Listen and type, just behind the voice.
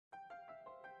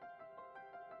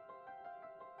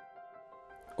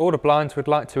Order Blinds would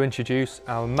like to introduce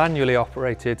our manually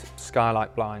operated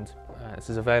Skylight blind. This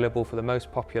is available for the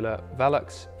most popular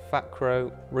Velux,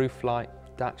 Facro, Rooflight,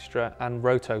 Daxtra and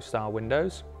Roto style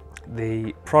windows.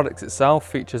 The product itself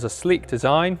features a sleek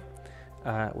design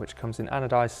which comes in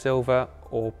anodized silver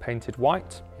or painted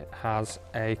white. It has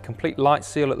a complete light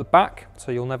seal at the back,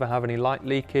 so you'll never have any light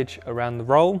leakage around the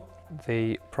roll.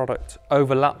 The product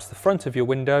overlaps the front of your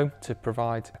window to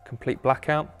provide a complete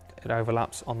blackout. It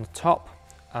overlaps on the top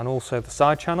and also the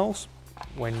side channels.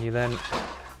 When you then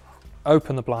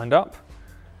open the blind up,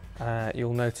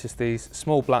 you'll notice these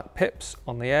small black pips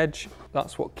on the edge.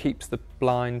 That's what keeps the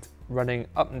blind running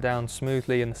up and down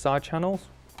smoothly in the side channels.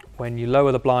 When you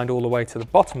lower the blind all the way to the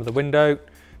bottom of the window,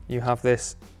 you have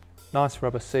this nice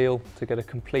rubber seal to get a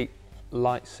complete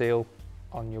light seal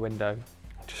on your window.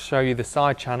 To show you the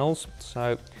side channels,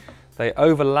 so they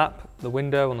overlap the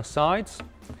window on the sides.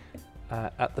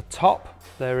 At the top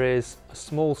there is a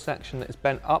small section that is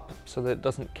bent up so that it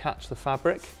doesn't catch the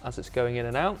fabric as it's going in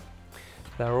and out.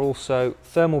 There are also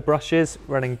thermal brushes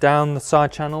running down the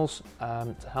side channels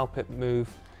to help it move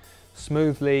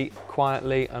smoothly,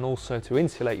 quietly, and also to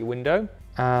insulate your window.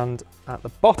 And at the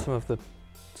bottom of the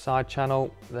side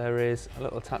channel there is a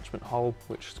little attachment hole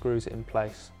which screws it in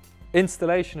place.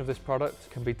 Installation of this product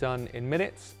can be done in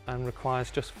minutes and requires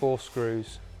just 4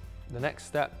 screws. The next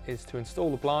step is to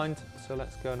install the blind, so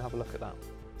let's go and have a look at that.